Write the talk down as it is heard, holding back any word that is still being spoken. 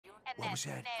What was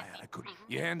that? I couldn't.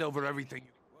 You hand over everything.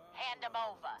 Hand him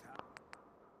over.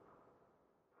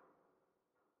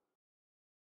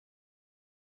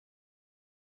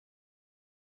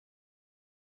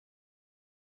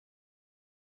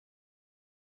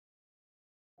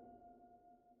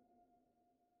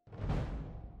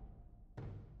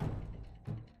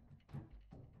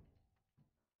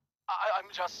 I'm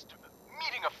just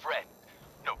meeting a friend.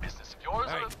 No business of yours.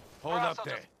 Hey, hold perhaps up I'll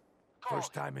there. just call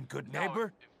First time in Good No,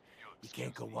 Neighbor? if You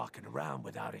can't go walking around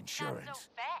without insurance. Not so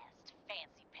fast,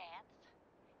 fancy pants.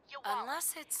 Your wallet,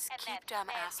 Unless it's and keep that dumb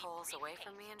fancy assholes away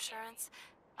from me briefcase. insurance,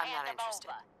 I'm Hand not him interested.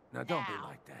 over. Now don't be Now.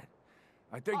 like that.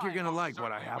 I think you're gonna like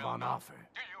what I have on offer.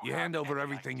 You hand over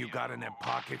everything you got in them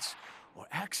pockets, or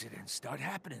accidents start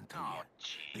happening to Oh, you.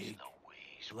 jeez Big,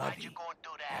 Louise. Why'd bloody you go and do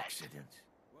that? accidents.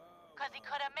 Cause he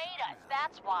could have made us,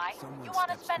 that's why. Someone You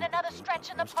wanna steps spend through the another gate stretch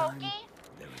the in the first time, pokey?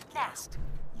 they're a Now, guest.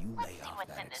 You let's lay see off what's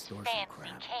that in this extortion fancy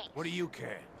crap. case. What do you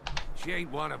care? She ain't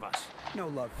one of us. No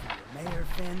love for your mayor,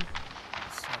 Finn.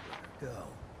 So let her go.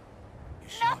 You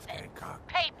soft Nothing. Hancock.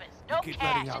 Papers, You no keep cash,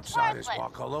 letting it's outsiders worthless.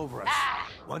 walk all over us. Ah,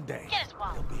 One day, get his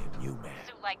wallet. he'll be a new man. A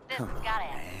suit like this Come has on, gotta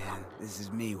have man. something. This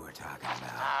is me we're talking about.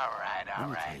 All right, Let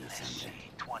me tell you let's something.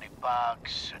 see.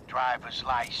 $20, a driver's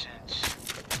license.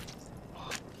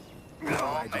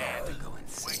 Oh, man. Go and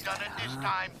We say done that, it this huh?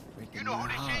 time. Breaking You know my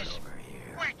who heart this is? over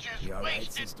here. We just You all right,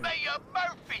 wasted sister? Mayor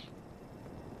Murphy.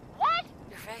 What?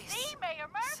 Your face. See, Mayor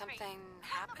Murphy. Something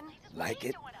happened? Like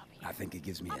it? doing up here? I think it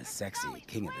gives me a sexy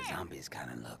King of the Zombies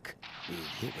kind of look. Big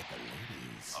hit with the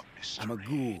ladies. I'm a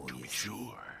ghoul, you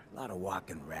see. A lot of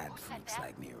walking rad freaks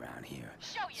like me around here.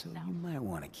 Show So yourself. you might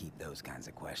want to keep those kinds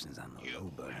of questions on the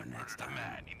low burner next time.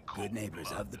 Good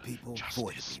neighbors of the people,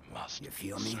 for the people. You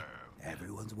feel me?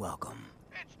 Everyone's welcome.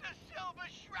 It's the Silver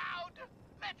Shroud.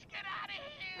 Let's get out of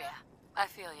here. Yeah, I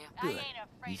feel you. I Good. ain't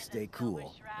afraid You of the stay Silver cool, and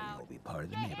Shroud. you'll be part of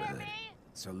the You hear neighborhood. me?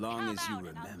 So long Come as you out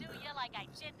and I'll do remember you like I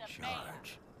who's did in the mayor.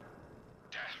 charge.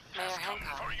 Mayor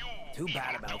Hancock. Too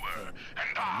bad about Finn.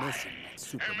 I'm missing that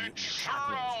super mutant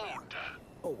cockroach.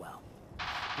 Oh well.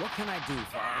 What can I do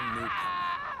for our newcomer?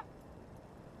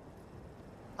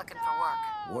 Looking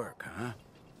for work. Work, huh?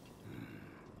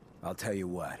 I'll tell you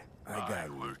what. I got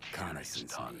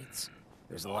reconnaissance needs.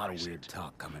 There's a lot of weird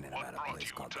talk coming in about a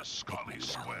place called the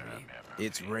Pikmin Gallery.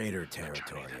 It's raider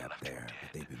territory up there,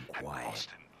 but they've been quiet.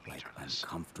 Like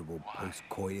uncomfortable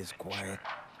post-coitus quiet.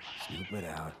 Snoop it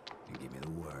out and give me the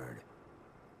word.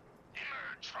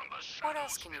 What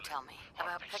else can you tell me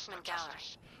about Pikmin Gallery?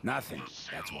 Nothing.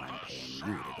 That's why I'm paying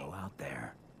you to go out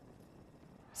there.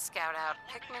 Scout out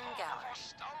Pikmin Gallery.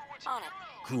 On it.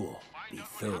 Cool. Be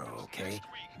thorough, okay?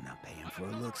 I'm not paying for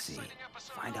a look-see.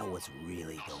 Find out what's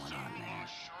really going on there.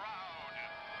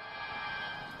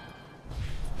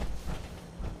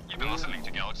 You've been listening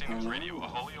to Galaxy News Radio, a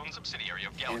wholly owned subsidiary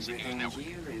of Galaxy News Everything Network.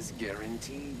 here is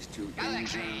guaranteed to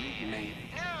injure me.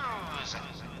 News.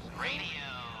 Radio.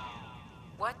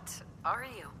 What are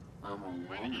you? I'm a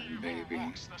woman, baby.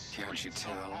 Can't you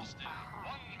tell? One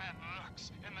man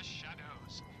lurks in the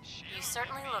shadows. You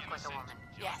certainly look like a woman.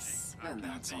 Yes. And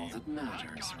that's all that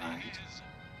matters, right?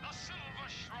 The Silver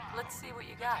Shroud. Let's see what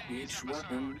you got. Each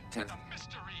weapon The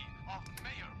mystery of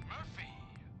Mayor Murphy.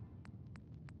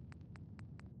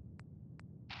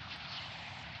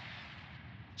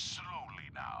 Slowly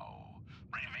now.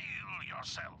 Reveal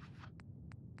yourself.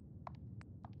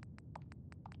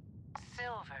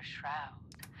 Silver Shroud.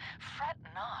 Fret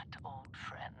not, old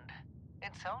friend.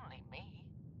 It's only me.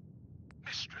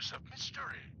 Mistress of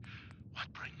mystery.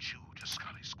 What brings you to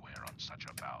Scully Square on such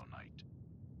a foul night?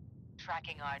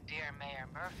 Tracking our dear Mayor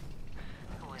Murphy,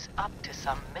 who is up to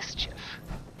some mischief.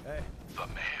 Hey, The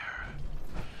mayor.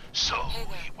 So Hey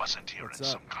there. he wasn't here What's in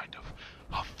up? some kind of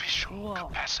official Whoa.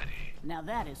 capacity. Now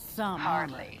that is some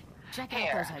Hardly. armor. Check out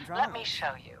Here, those hydraulics. let me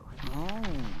show you. Oh,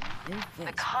 new face The walks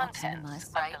into contents my of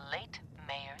sight. the late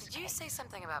mayor's Did you case. say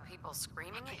something about people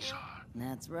screaming at These you? are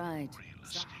That's right. real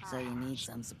estate. So you need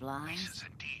some Places supplies?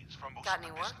 and deeds from most Got of the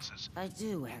any work? businesses I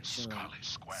do, in actually. Scully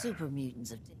Square. Super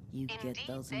mutants of you get Indeed,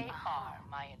 those they in are,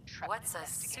 my intrepid What's a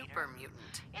investigator. super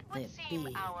mutant? It They're would seem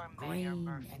big, our Mayor green,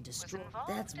 Murphy and was destroy. involved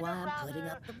That's in why a I'm putting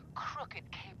rather up the.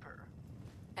 crooked caper.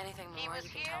 Anything He more was you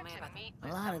can here tell me to about meet A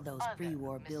with lot some of those other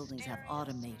pre-war buildings have mysterious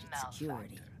automated security.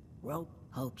 malefactor. Rope,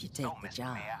 hope you take So, the Mr.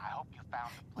 job. Mayor, I hope you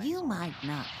found the place. You might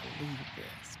not believe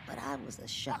this, but I was a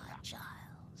shy child.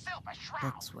 Silver Shroud.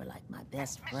 Books were like my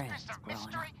best Mistress friends of growing up.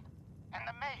 mystery and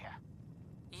the mayor.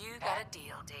 You got a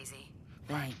deal, Daisy.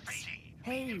 Thanks.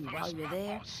 Hey, while you're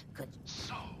there, could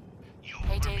So, you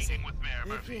Hey, were Daisy. meeting with Mayor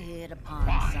if you Murphy. hit upon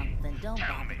Why? something, don't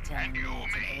Tell bother me, telling and me you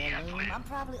it's an immediately. heirloom. I'm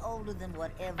probably older than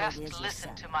whatever Best it is you're listen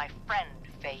selling. to my friend,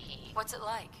 Fahey. What's it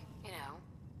like? You know,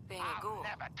 being a ghoul.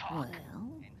 Well,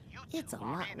 it's a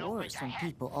lot worse when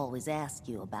people always ask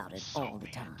you about it all the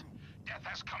time.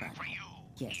 But I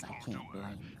guess I can't blame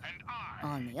them.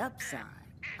 On the upside,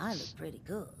 I look pretty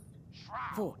good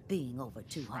for being over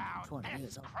 220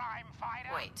 years old.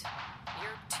 Wait, you're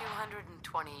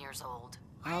 220 years old.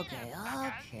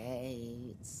 Okay.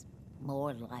 It's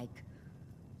more like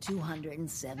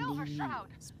 270 years.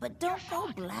 But don't go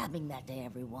blabbing that to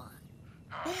everyone.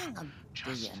 Being a...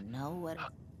 Do you know what...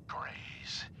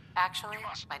 Grace. Actually,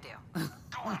 I do.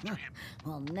 Go after him.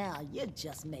 Well, now you're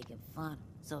just making fun.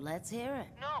 So let's hear it.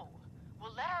 No,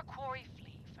 we'll let our quarry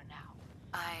flee for now.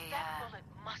 That bullet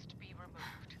must be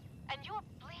removed. And you're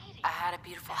bleeding. I had a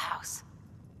beautiful house.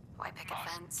 White picket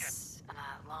fence and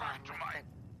a lawn with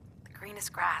the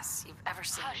greenest grass you've ever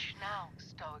seen. Hush now,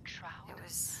 Stoic Shroud. It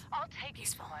was I'll take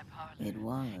peaceful. you to my parlor. It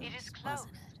was, It is closed.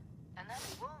 wasn't it? And that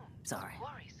wound Sorry. is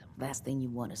worrisome. Last thing you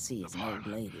want to see is an old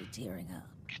lady tearing up.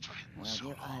 It's been Well, so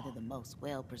you're either long. the most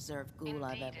well-preserved ghoul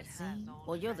I've Indeed ever it has, seen, old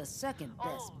or you're the friend. second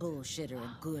best Old. bullshitter and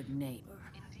good neighbor.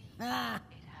 Indeed, Ah! it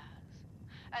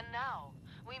has. And now,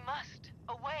 we must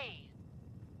away.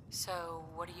 So,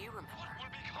 what do you remember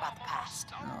about the past?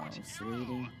 Oh,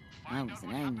 sweetie, I was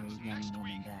an angry young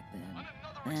woman back then.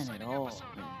 Then it all ended,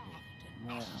 and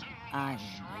well, I ended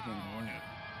in a way,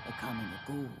 becoming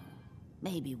a ghoul.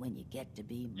 Maybe when you get to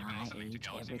be my age,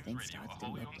 everything starts to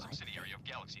look like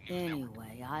that.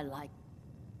 Anyway, I like...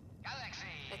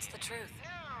 It's the truth.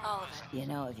 All of it. You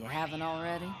know, if you haven't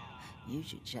already, you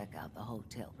should check out the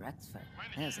Hotel Rexford.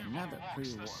 There's another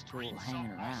pre-war ghoul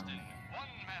hanging around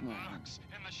there.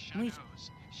 Well, we...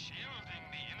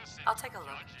 I'll take a look.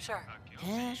 Sure.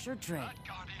 Cash or trade?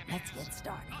 Let's get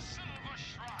started.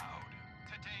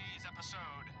 Today's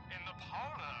episode in the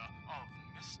parlor of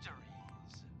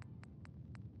mysteries.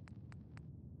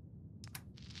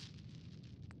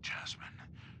 Jasmine,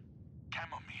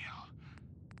 chamomile,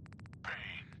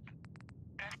 pain,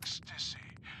 ecstasy.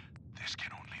 This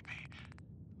can only be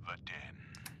the den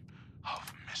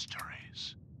of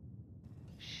mysteries.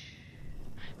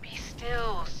 Be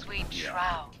still, sweet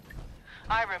Shroud.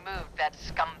 I removed that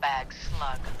scumbag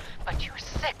slug, but you're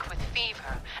sick with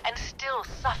fever and still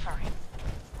suffering.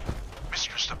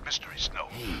 Mistress of Mysteries, no.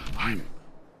 Hey, I'm you.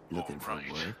 Looking for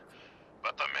right. work?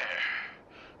 But the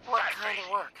mayor... What that kind of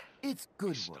lady, work? It's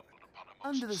good stumbled work. upon a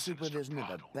most Under the sinister supervision of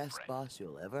the plot, old best friend. boss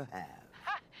you'll ever have.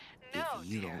 No, If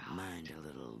you dear don't heart. mind a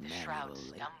little The manual Shroud labor,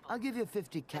 stumbled. I'll give you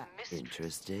 50 The cap. mistress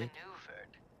Interested?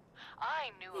 maneuvered.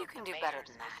 I knew You of can the do better mayor's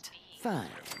than that. misdeeds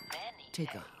Fine. for many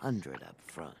Take days. 100 up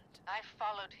front. I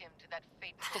followed him to that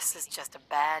fateful This is meeting. just a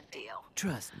bad deal.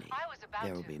 Trust me, I was about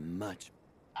there will to- be much.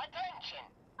 Attention!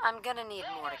 I'm gonna need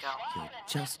more to go. You're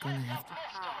just gonna have to...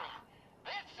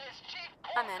 This is Chief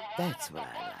I'm in. That's what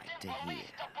I like to hear.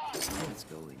 Let's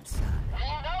go inside. We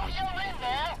know you're in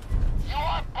there. You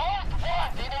are both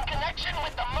wanted in connection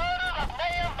with the murder of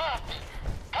Mayor Murphy.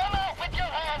 Come out with your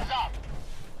hands up.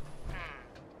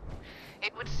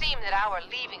 It would seem that our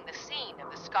leaving the scene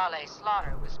of the Scale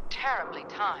slaughter was terribly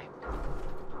timed.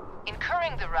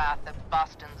 Incurring the wrath of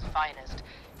Boston's finest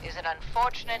is an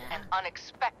unfortunate and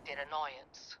unexpected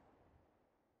annoyance.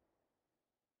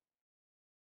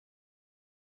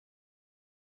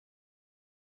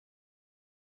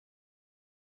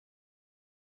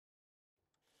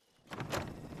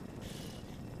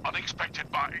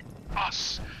 Unexpected by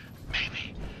us,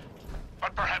 maybe.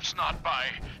 But perhaps not by...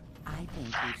 I think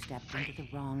you stepped into the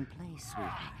wrong place,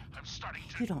 sweetheart. I'm starting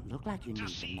to... You don't look like you need to the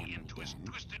see memory into his again.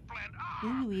 twisted plan. Do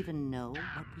you even know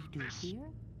what we do here?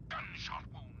 Gunshot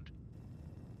wound.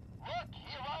 Look,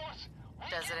 heroes. We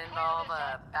Does can it clear involve this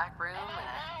a up. back room and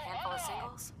a handful of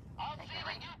singles? I'll see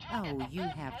that you two Oh, get you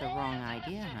back have the to wrong the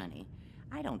idea, city. honey.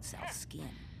 I don't sell skin.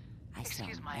 I sell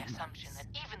Excuse my memories. assumption that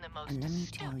even the most And let me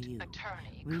astute tell you,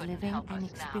 attorney couldn't reliving help an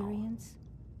us now. experience?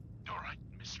 All right,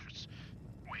 mistress.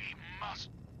 We must...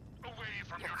 away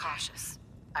from You're your cautious.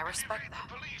 I respect den. that,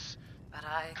 The police. but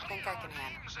I think I can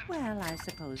handle it. Well, I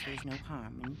suppose there's no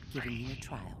harm in giving you a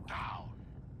trial run. Down.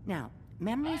 Now,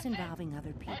 memories involving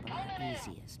other people are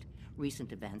easiest.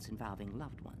 Recent events involving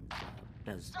loved ones.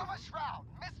 Does... Silver Shroud,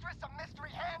 Mistress of Mystery,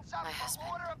 hands up My for husband.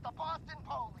 order of the Boston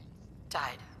Police.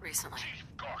 Died recently. Chief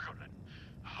Gorgonin.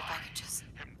 If I could just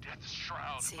Him death's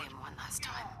shroud. see him one last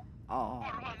time. Oh, Or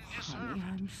honey, undeserved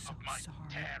I'm so of my sorry.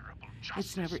 terrible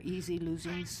It's never justice. easy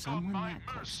losing Think of someone my that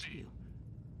close to mercy. you.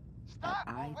 But Stop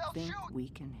or I we'll think shoot. we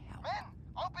can help. Men,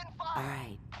 open fire. All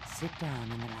right, sit down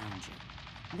in the lounger.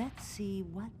 Let's see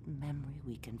what memory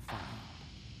we can find.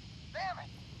 Damn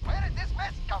it! Where did this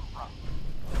mess come from?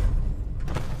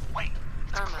 Wait,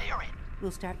 it's Irma. clearing.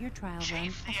 We'll start your trial run as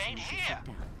Chief, they soon ain't as you here. sit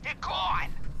down. They're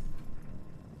gone.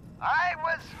 I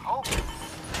was hoping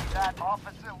that that,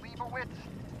 Officer Leibowitz?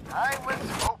 I was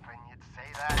hoping you'd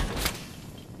say that.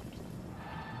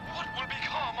 What will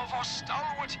become of our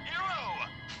stalwart hero?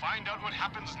 Find out what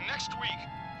happens next week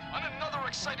on another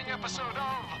exciting episode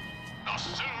of The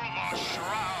Silver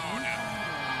Shroud.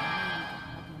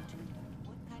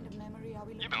 What kind of memory are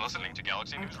we looking You've been listening to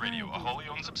Galaxy News Radio, a wholly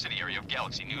owned subsidiary of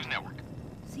Galaxy News Network.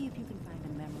 See if you can find a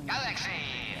memory. Galaxy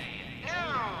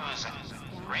News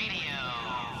Radio.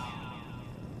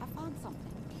 I found something.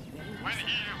 When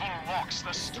evil walks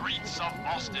the streets of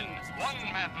Boston, one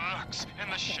man lurks in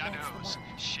the shadows,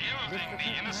 shielding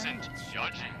the innocent,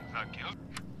 judging the guilty.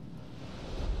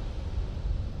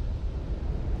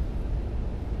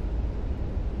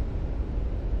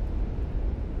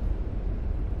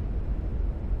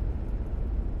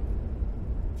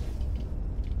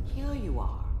 Here you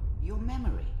are, your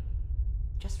memory.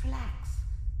 Just relax.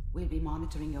 We'll be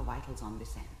monitoring your vitals on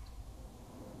this end.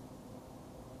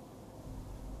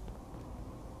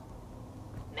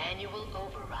 Manual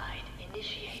override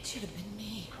initiated. It should have been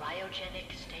me.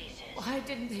 Cryogenic stasis. Why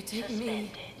didn't they take me?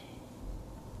 Suspended.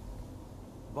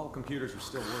 Vault computers are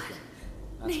still working.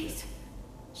 That's Nate.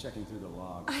 good. Checking through the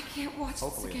logs. I can't watch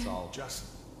Hopefully this again. it's all Just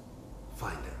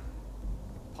find it.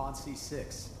 Pod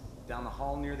C6, down the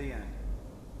hall near the end.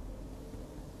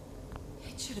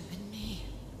 It should have been me.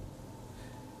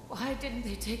 Why didn't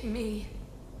they take me?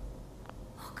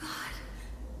 Oh God,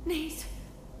 Nate.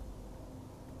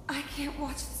 I can't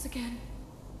watch this again.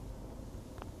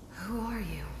 Who are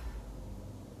you?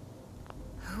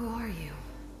 Who are you?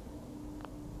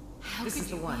 How This could is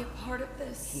the you one. be a part of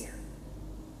this? Here.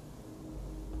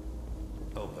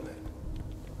 Open it.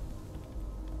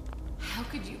 How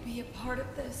could you be a part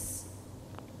of this?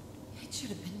 It should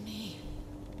have been me.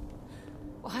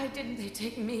 Why didn't they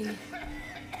take me?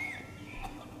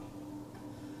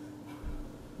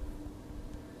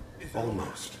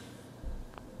 Almost.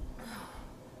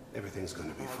 Everything's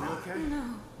gonna be fine. Okay? No,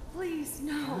 please,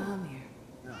 no. Come here.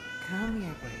 No. Come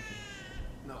here, baby.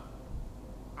 No.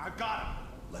 I got him.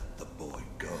 Let the boy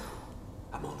go.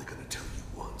 I'm only gonna tell you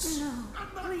once. No,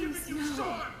 please,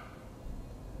 no.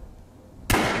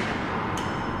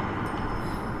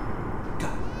 God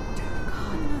damn it.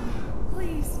 Oh, no,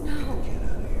 please, no. Get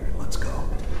out of here. Let's go.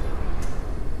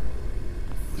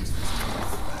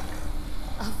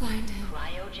 I'll find him.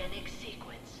 Cryogenic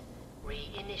sequence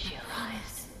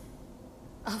reinitialized.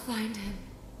 I'll find him.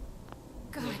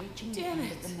 God You're reaching damn the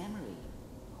end it. of the memory.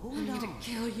 Hold I'm on. gonna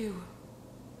kill you.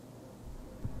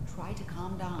 Try to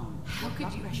calm down. How Your could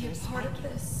blood you pressure be a is part of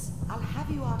spiking. this? I'll have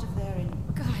you out of there in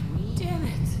God 3, damn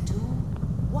it. 2,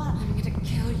 1. I'm gonna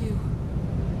kill you.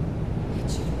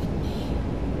 It should have been me.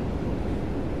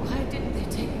 Why didn't they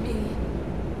take me?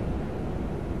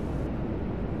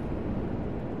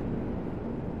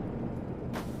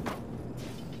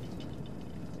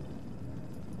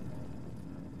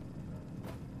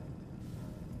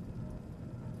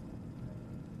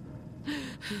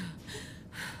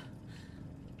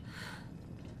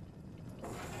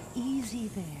 Easy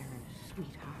there,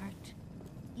 sweetheart.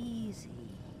 Easy.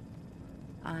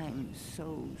 I'm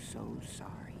so sorry.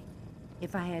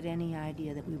 If I had any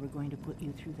idea that we were going to put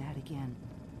you through that again,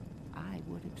 I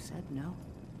would have said no.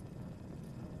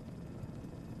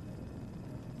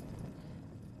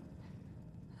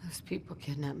 Those people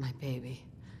kidnapped my baby.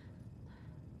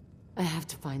 I have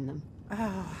to find them.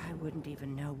 Oh, I wouldn't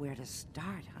even know where to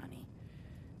start, honey.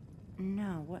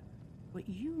 No, what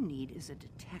you need is a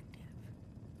detective.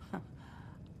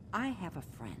 I have a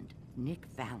friend, Nick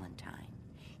Valentine.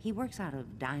 He works out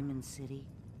of Diamond City.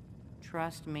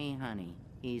 Trust me, honey,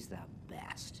 he's the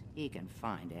best. He can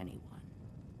find anyone.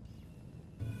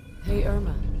 Hey,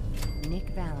 Irma. Nick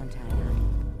Valentine, honey.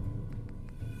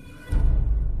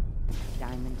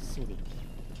 Diamond City.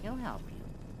 He'll help you.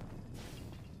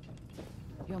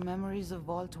 Your memories of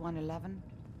Vault 111?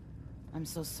 I'm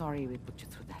so sorry we put you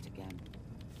through that again.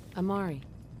 Amari.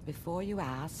 Before you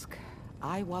ask,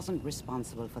 I wasn't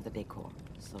responsible for the decor,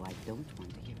 so I don't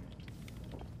want to hear it.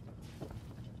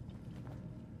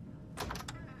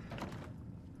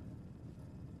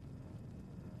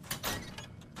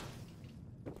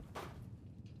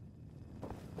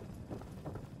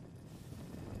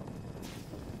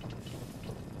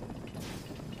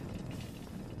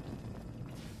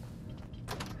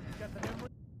 Got the memory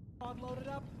card loaded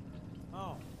up?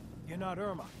 Oh, you're not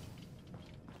Irma.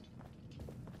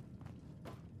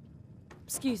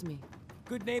 Excuse me.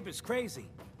 Good neighbor's crazy.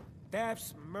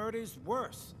 Thefts, murders,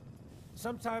 worse.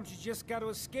 Sometimes you just gotta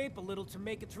escape a little to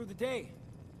make it through the day.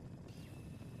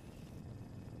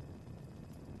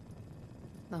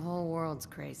 The whole world's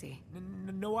crazy.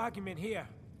 No argument here.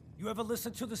 You ever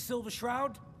listen to the Silver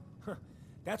Shroud? Huh,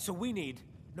 that's what we need.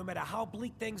 No matter how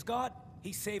bleak things got,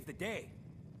 he saved the day.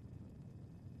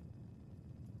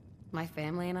 My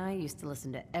family and I used to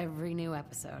listen to every new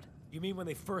episode. You mean when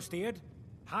they first aired?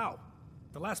 How?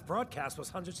 The last broadcast was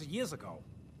hundreds of years ago.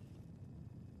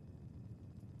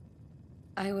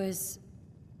 I was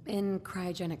in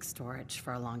cryogenic storage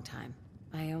for a long time.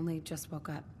 I only just woke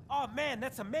up. Oh man,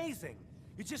 that's amazing!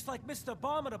 You're just like Mr.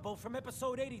 Abominable from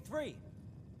episode 83.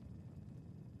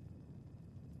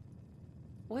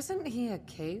 Wasn't he a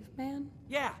caveman?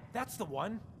 Yeah, that's the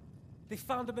one. They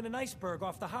found him in an iceberg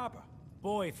off the harbor.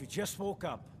 Boy, if you just woke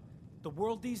up. The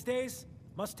world these days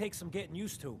must take some getting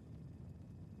used to.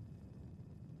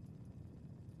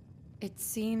 It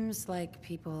seems like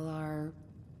people are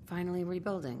finally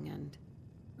rebuilding and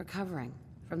recovering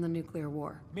from the nuclear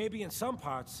war. Maybe in some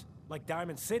parts, like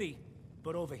Diamond City,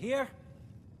 but over here,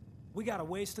 we got a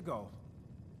ways to go.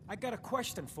 I got a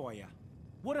question for you.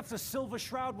 What if the Silver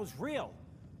Shroud was real?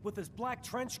 With his black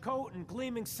trench coat and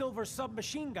gleaming silver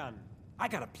submachine gun? I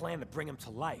got a plan to bring him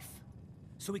to life.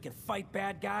 So we can fight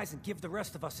bad guys and give the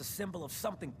rest of us a symbol of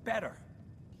something better.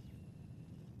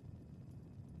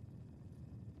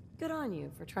 Good on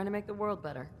you for trying to make the world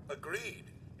better. Agreed.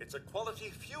 It's a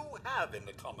quality few have in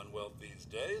the Commonwealth these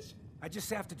days. I just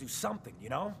have to do something, you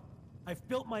know? I've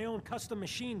built my own custom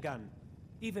machine gun.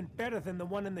 Even better than the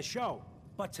one in the show.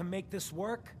 But to make this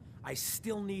work, I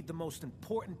still need the most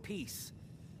important piece.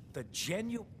 The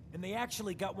genuine... And they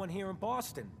actually got one here in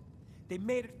Boston. They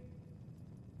made it...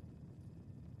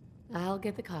 I'll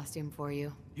get the costume for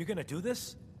you. You're gonna do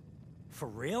this? For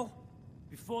real?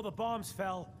 Before the bombs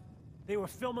fell, they were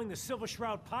filming the Silver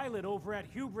Shroud pilot over at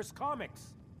Hubris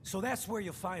Comics. So that's where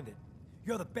you'll find it.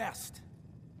 You're the best.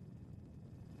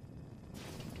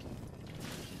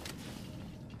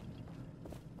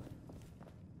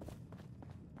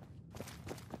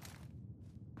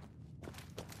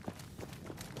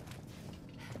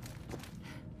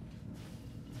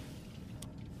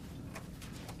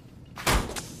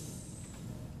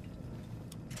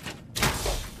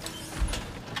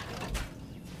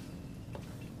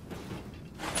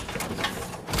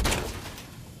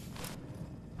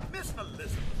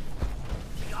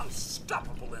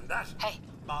 Unstoppable in that. Hey.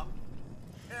 Mom,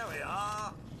 here we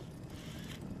are.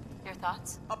 Your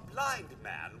thoughts? A blind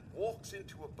man walks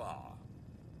into a bar.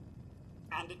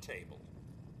 And a table.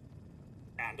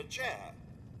 And a chair.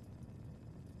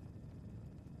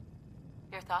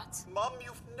 Your thoughts? Mom,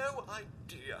 you've no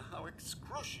idea how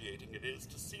excruciating it is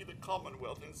to see the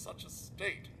Commonwealth in such a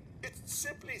state. It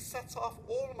simply sets off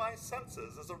all my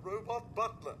senses as a robot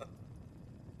butler.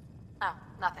 Oh,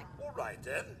 nothing. All right,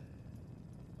 then.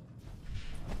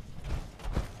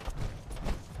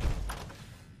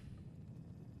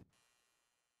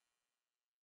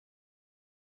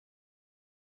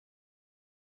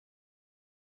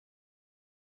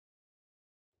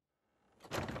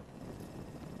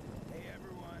 Hey,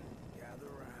 everyone. Gather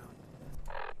around.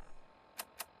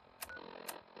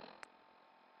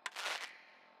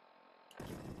 Kick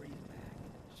the breeze back.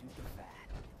 Shoot the fat.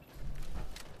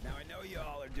 Now, I know you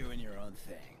all are doing your own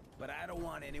thing, but I don't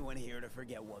want anyone here to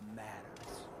forget what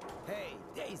matters. Hey,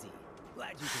 Daisy.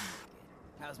 Glad you can make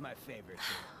it. How's my favorite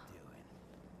thing doing?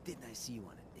 Didn't I see you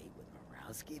on a date with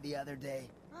Morowski the other day?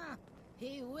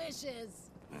 He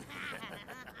wishes.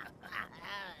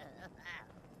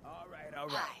 All right.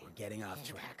 We're getting off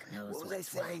track. What was I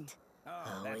saying?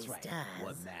 Oh, that's right.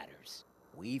 What matters.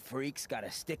 We freaks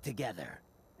gotta stick together.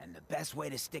 And the best way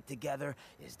to stick together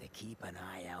is to keep an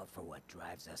eye out for what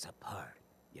drives us apart.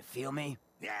 You feel me?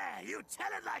 Yeah, you tell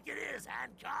it like it is,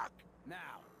 Hancock.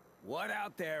 Now, what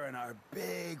out there in our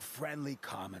big, friendly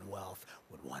Commonwealth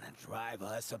would want to drive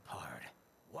us apart?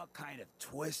 What kind of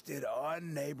twisted,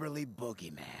 unneighborly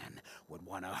boogeyman would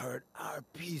want to hurt our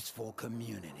peaceful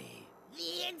community?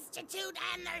 The Institute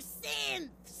and their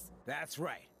synths! That's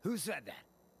right. Who said that?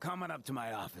 Coming up to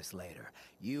my office later,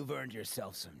 you've earned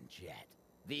yourself some jet.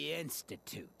 The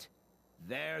Institute.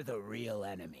 They're the real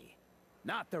enemy.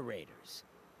 Not the Raiders.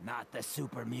 Not the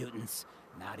super mutants.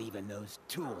 Not even those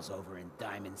tools over in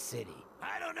Diamond City.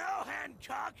 I don't know,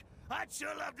 Hancock. I'd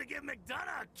sure love to give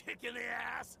McDonough a kick in the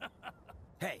ass.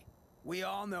 Hey, we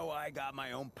all know I got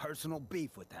my own personal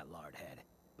beef with that lardhead.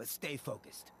 But stay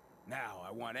focused. Now,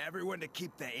 I want everyone to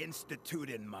keep the Institute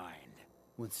in mind.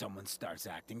 When someone starts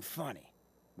acting funny.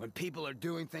 When people are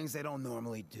doing things they don't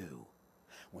normally do.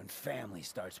 When family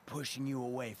starts pushing you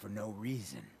away for no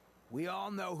reason. We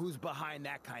all know who's behind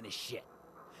that kind of shit.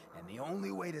 And the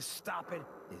only way to stop it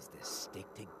is to stick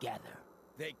together.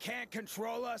 They can't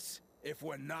control us if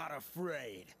we're not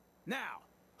afraid. Now,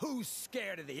 who's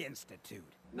scared of the Institute?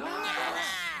 Not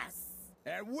us!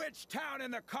 And which town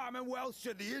in the Commonwealth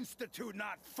should the Institute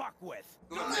not fuck with?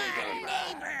 Good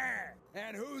neighbor!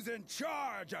 And who's in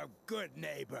charge of good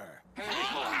neighbor?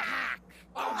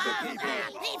 Of the people!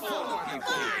 For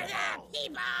the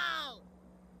people!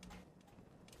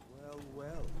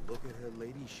 Well, look at her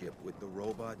ladyship with the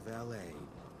robot valet.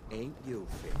 Ain't you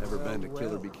fancy? Ever been to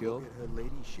Kill or Be Killed? Look at her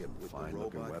ladyship with Fine the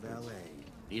looking robot weapons. valet.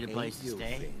 Need a place to Ain't you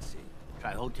stay? fancy?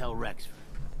 Try Hotel Rexford.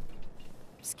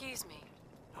 Excuse me.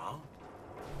 Huh?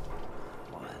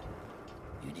 What?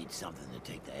 You need something to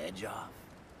take the edge off?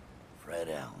 Fred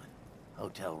Allen,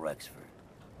 Hotel Rexford.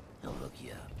 He'll hook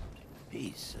you up.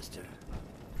 Peace, sister.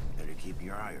 Better keep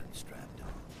your iron strapped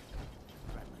on.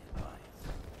 Friendly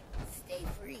advice. Stay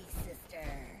free, sister.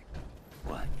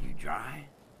 What, you dry?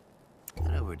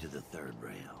 Head over to the third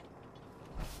rail.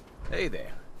 Hey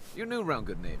there. You're new around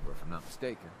Good Neighbor, if I'm not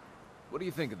mistaken. What do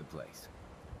you think of the place?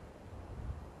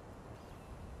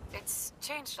 It's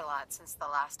changed a lot since the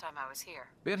last time I was here.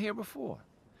 Been here before.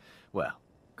 Well,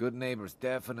 Good Neighbor's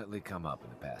definitely come up in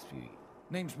the past few years.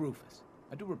 Name's Rufus.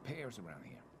 I do repairs around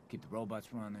here. Keep the robots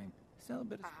running. Sell a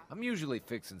bit of... I'm usually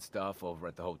fixing stuff over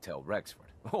at the Hotel Rexford.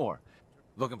 Or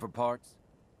looking for parts.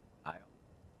 I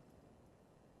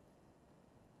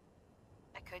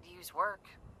could use work,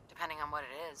 depending on what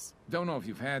it is. Don't know if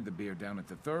you've had the beer down at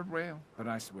the third rail, but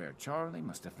I swear Charlie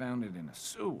must have found it in a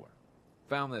sewer.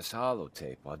 Found this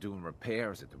holotape while doing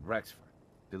repairs at the Rexford.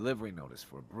 Delivery notice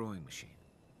for a brewing machine.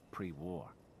 Pre-war.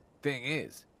 Thing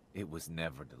is, it was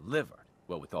never delivered.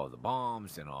 Well, with all the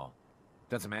bombs and all.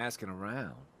 Done some asking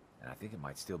around, and I think it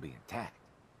might still be intact.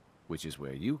 Which is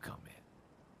where you come in.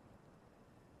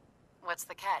 What's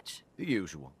the catch? The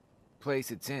usual.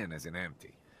 Place it's in isn't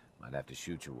empty. Might have to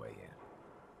shoot your way in.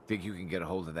 Think you can get a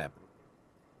hold of that?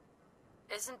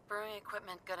 Isn't brewing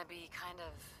equipment gonna be kind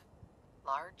of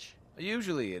large?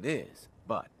 Usually it is,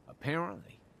 but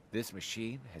apparently this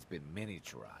machine has been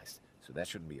miniaturized, so that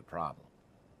shouldn't be a problem.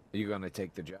 Are you gonna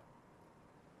take the job?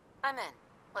 I'm in.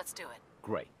 Let's do it.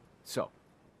 Great. So,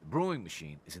 the brewing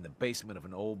machine is in the basement of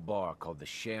an old bar called the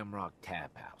Shamrock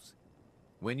Tap House.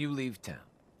 When you leave town,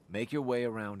 make your way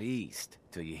around east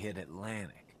till you hit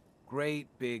Atlantic. Great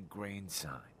big grain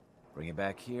sign. Bring it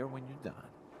back here when you're done.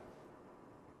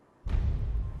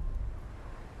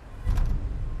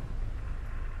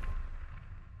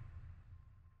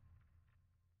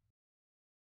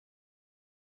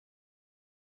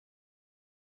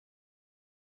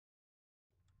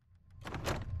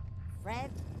 Fred,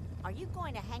 are you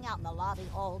going to hang out in the lobby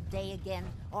all day again?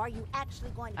 Or are you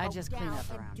actually going to I go just clean down up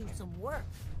and around do here. some work?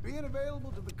 Being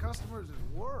available to the customers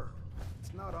is work.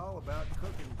 It's not all about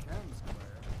cooking chems,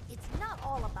 Claire. It's not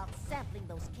all about sampling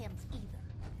those chems either.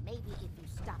 Maybe if you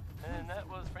stop. And that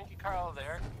was Frankie Carl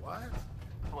there. What?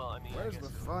 Well, I mean, Where's the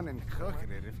fun in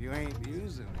cooking it if you ain't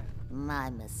using it?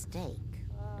 My mistake.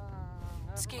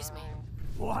 Excuse me.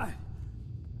 What?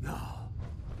 No,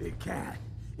 it can't.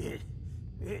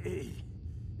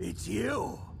 It's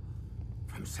you.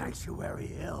 From Sanctuary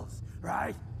Hills,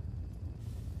 right?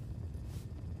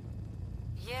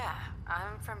 Yeah,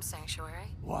 I'm from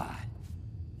Sanctuary. What?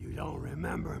 You don't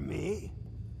remember me?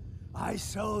 I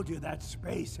sold you that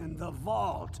space in the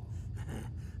vault.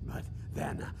 But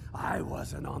then I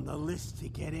wasn't on the list to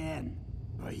get in.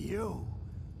 But you,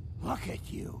 look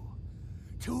at you.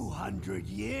 200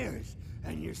 years,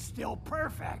 and you're still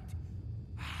perfect.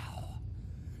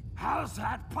 How's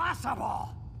that possible?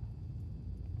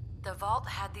 The vault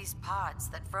had these pods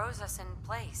that froze us in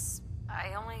place.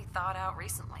 I only thawed out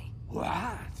recently.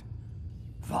 What?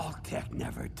 Vault-Tec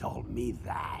never told me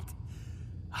that.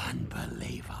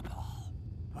 Unbelievable.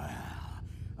 Well,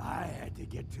 I had to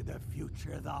get to the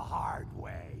future the hard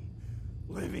way.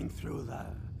 Living through the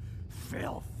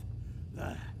filth,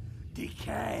 the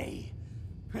decay,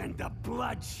 and the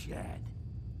bloodshed.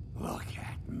 Look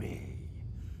at me.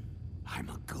 I'm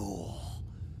a ghoul.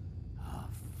 A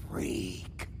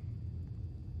freak.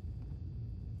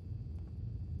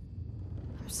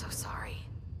 I'm so sorry.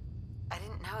 I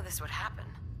didn't know this would happen.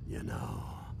 You know,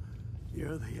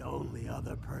 you're the only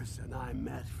other person I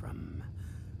met from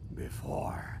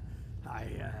before.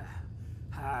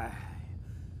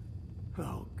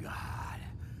 Oh God.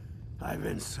 I've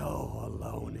been so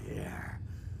alone here.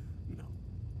 No.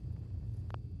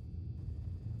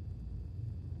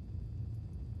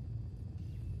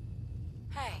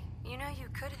 Hey, you know you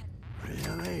could...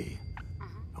 Really?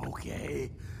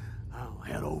 Okay. I'll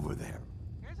head over there.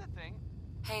 Here's the thing.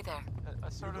 Hey there.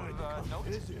 A sort of note.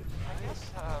 Visit. I guess,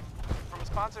 from a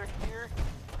sponsor here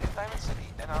in Diamond City,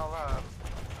 and I'll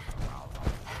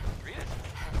read it.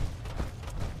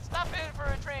 Stop in for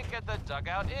a drink at the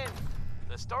Dugout Inn.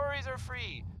 The stories are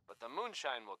free, but the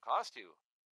moonshine will cost you.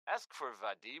 Ask for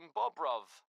Vadim Bobrov.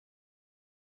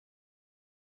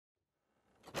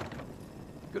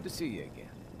 Good to see you again.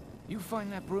 You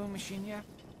find that brewing machine yet?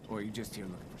 Or are you just here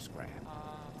looking for scrap?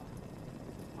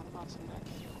 What about some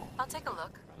necking coal? I'll take a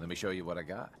look. Let me show you what I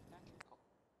got.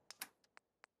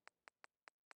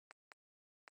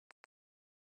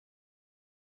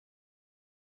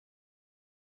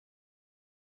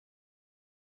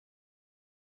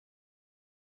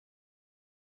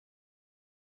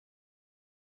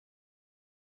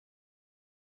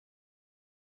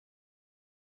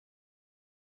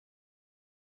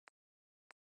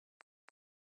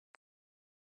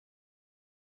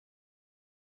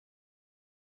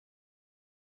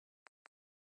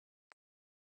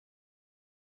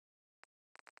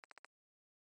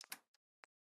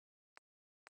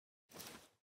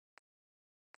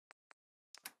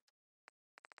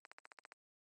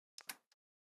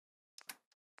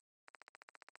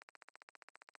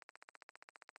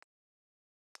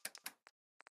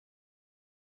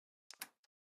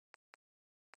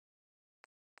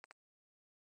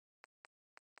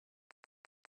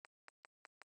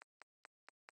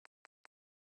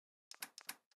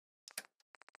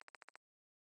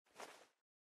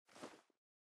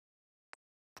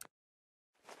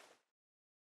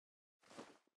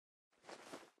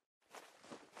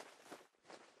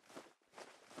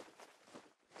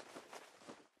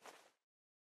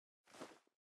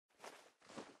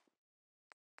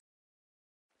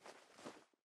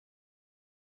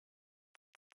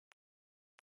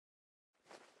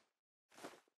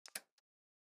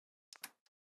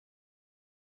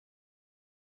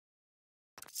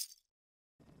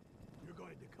 You're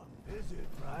going to come visit,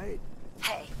 right?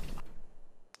 Hey.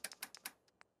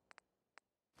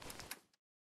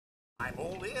 I'm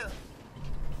all ear.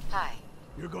 Hi.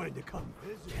 You're going to come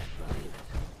visit, right?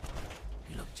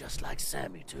 You look just like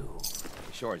Sammy, too.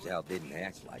 Sure as hell didn't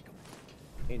act like him.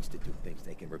 Institute thinks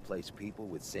they can replace people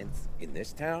with synths in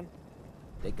this town?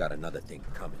 They got another thing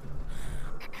coming.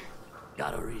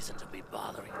 Got a reason to be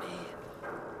bothering me.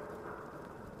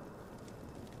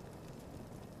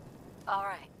 All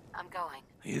right, I'm going.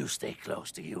 You stay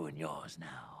close to you and yours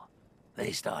now.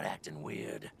 They start acting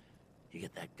weird. You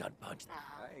get that gut punch.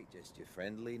 Hey, just your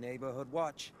friendly neighborhood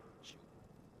watch.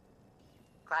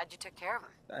 Glad you took care of him.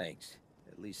 Thanks.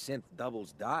 At least synth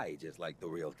doubles die just like the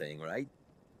real thing, right?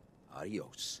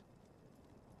 Adios.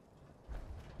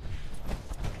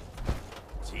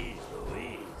 Jeez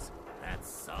Louise, that's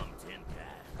some tin can.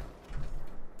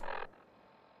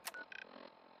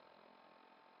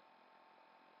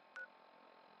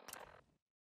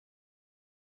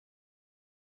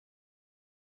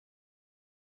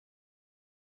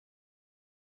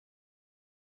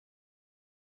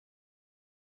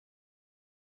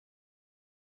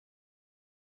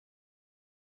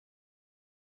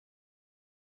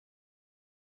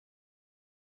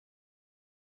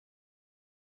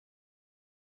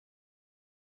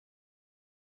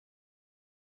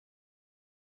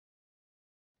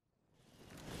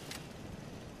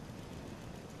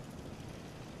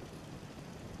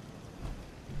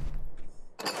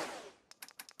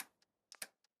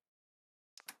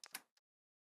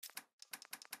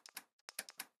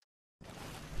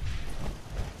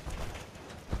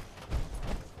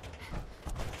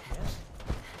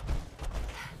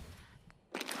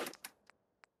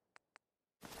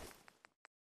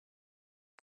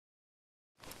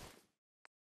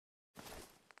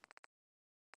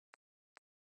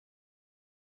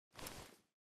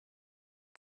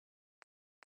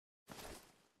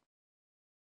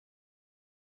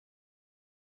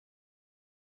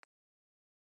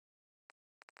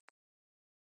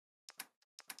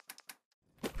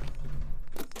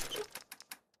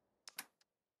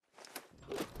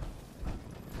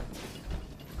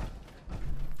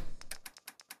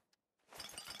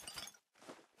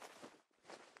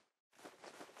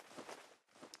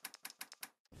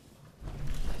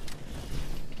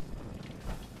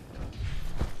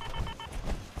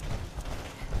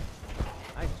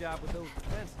 Nice job with those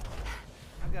defenses.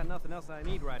 I've got nothing else I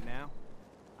need right now.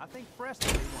 I think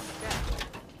Preston may want to chat.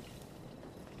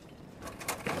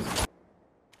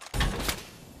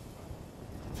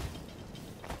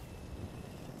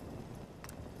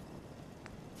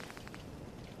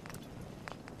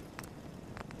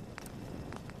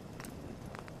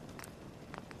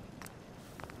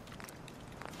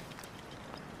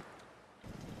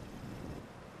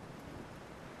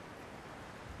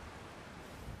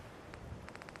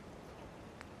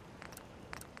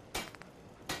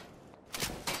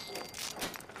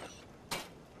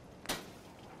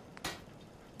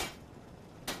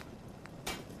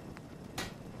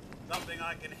 Something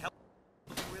I can help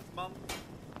with, Mum?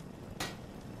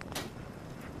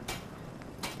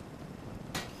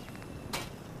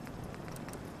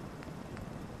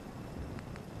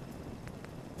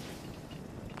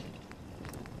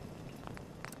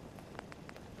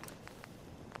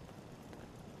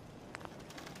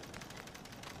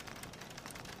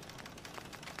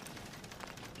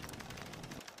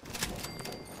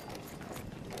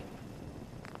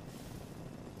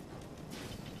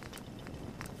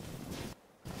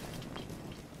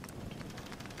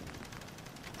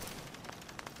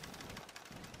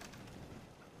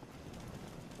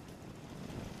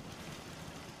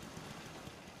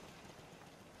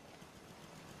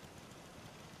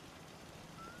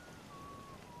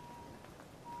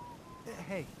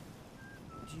 Hey,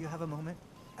 do you have a moment?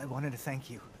 I wanted to thank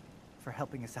you for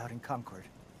helping us out in Concord.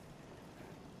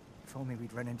 If only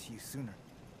we'd run into you sooner.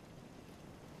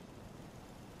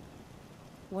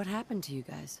 What happened to you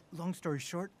guys? Long story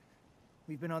short,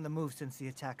 we've been on the move since the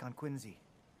attack on Quincy.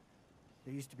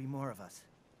 There used to be more of us.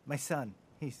 My son,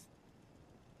 he's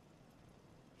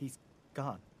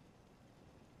gone.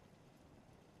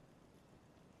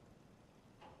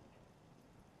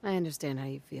 I understand how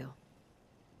you feel.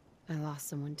 I lost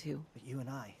someone too. But you and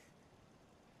I,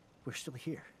 we're still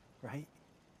here, right?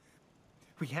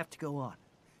 We have to go on.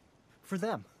 For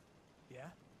them. Yeah?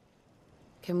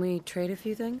 Can we trade a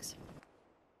few things?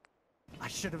 I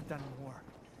should have done more.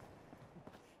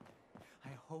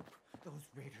 I hope those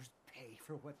raiders pay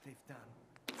for what they've done.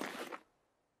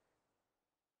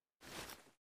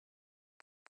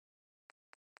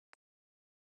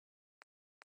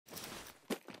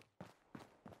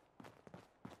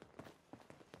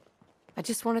 I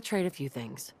just want to trade a few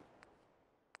things.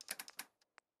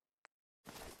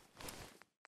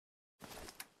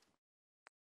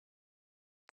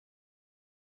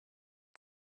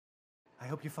 I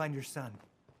hope you find your son.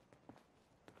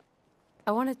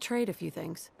 I want to trade a few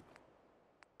things.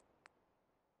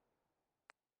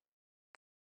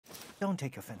 Don't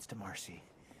take offense to Marcy.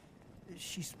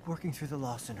 She's working through the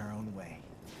loss in her own way.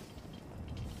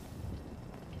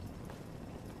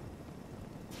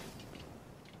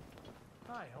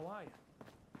 Hi, how are you?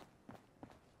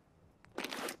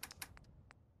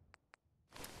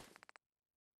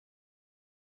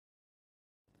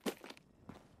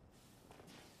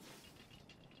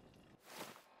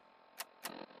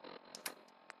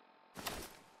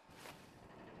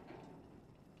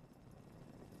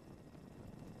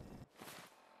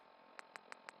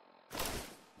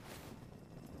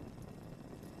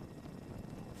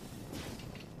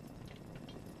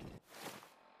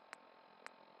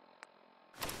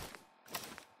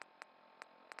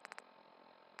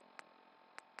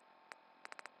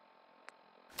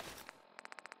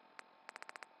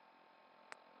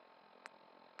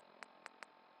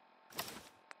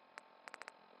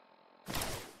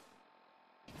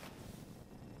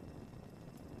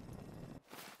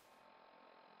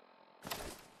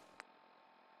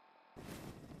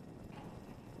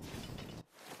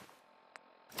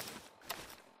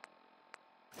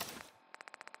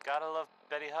 Gotta love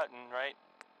Betty Hutton, right?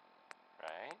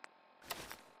 Right?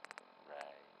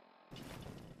 Right.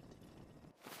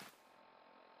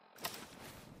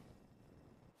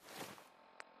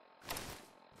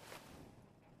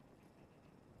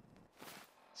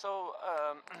 So,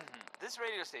 this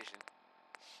radio station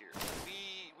here,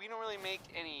 we don't really make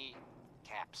any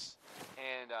caps.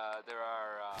 And, there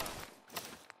are,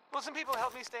 well, some people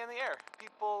help me stay in the air.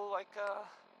 People like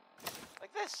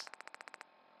this.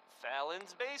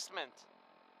 Fallon's Basement,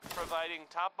 providing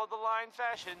top-of-the-line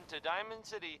fashion to Diamond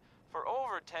City for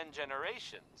over 10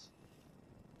 generations.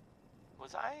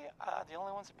 Was I the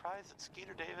only one surprised that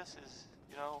Skeeter Davis is,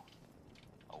 you know,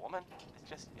 a woman? It's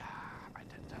just,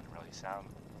 it doesn't really sound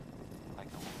like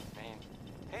a woman's name.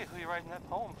 Hey, who are you writing that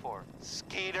poem for?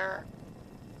 Skeeter!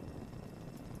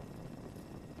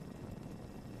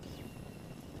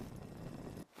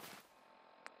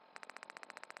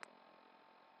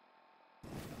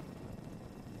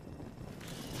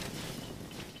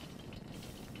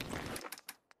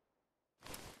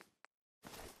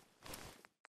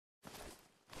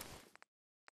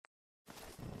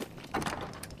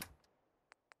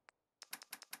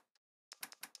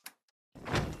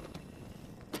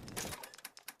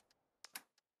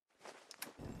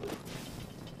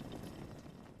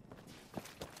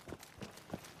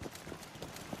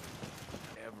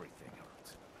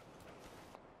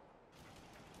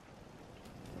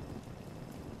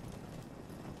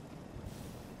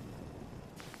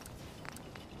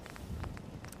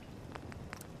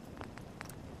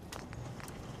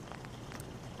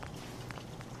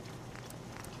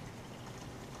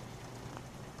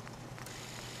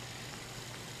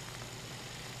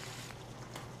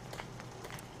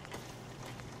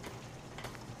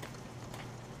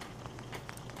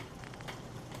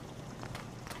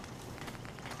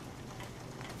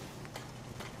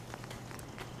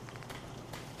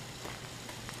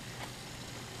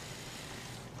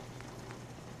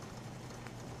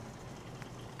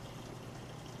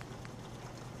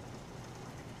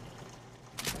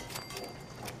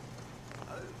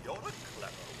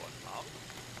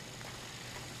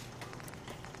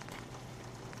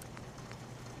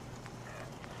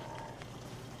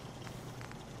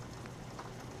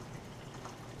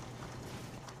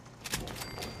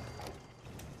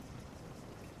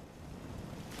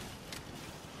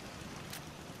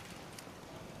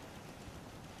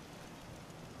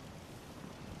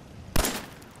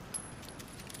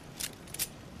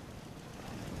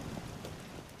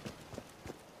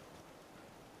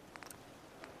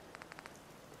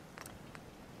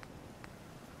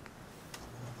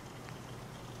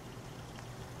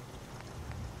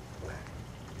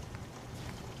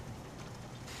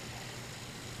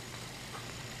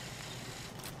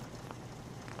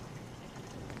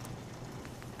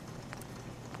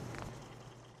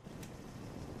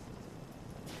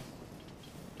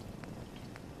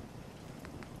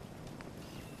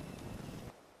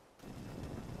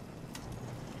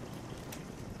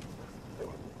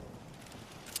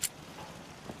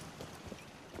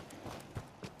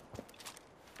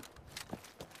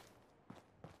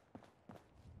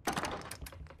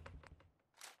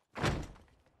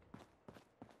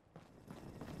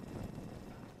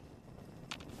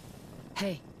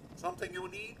 Hey. Something you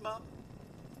need, Mum?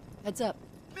 Heads up.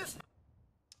 Miss...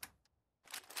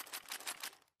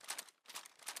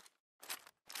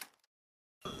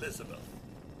 Elizabeth.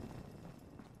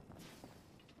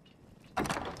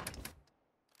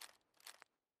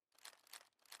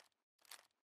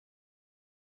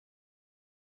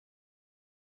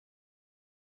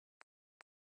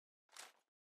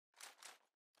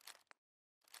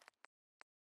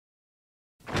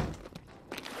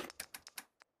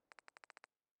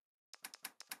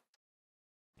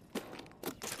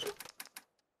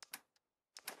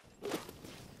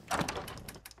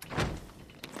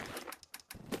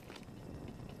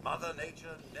 Mother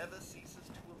Nature never ceases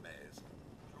to amaze.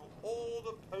 Through all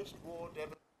the post-war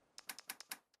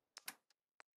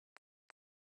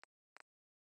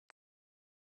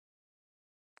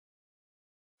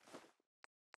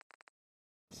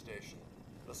devastation,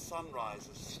 the sunrise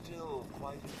is still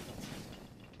quite impressive.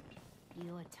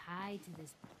 You're tied to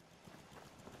this.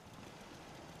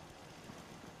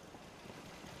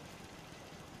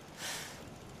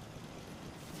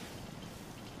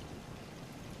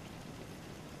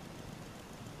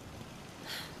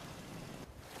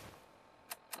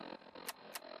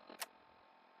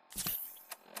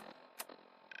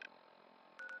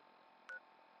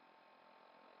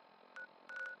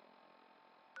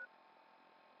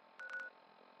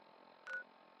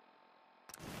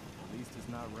 At least it's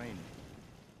not raining.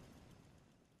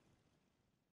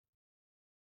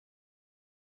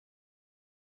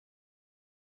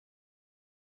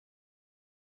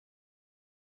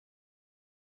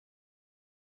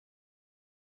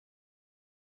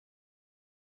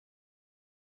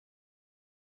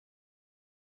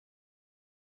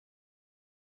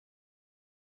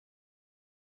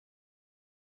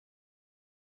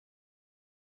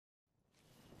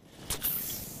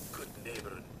 Good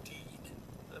neighbor indeed.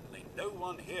 Certainly no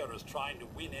one here is trying to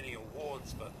win any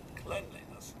awards for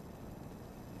cleanliness.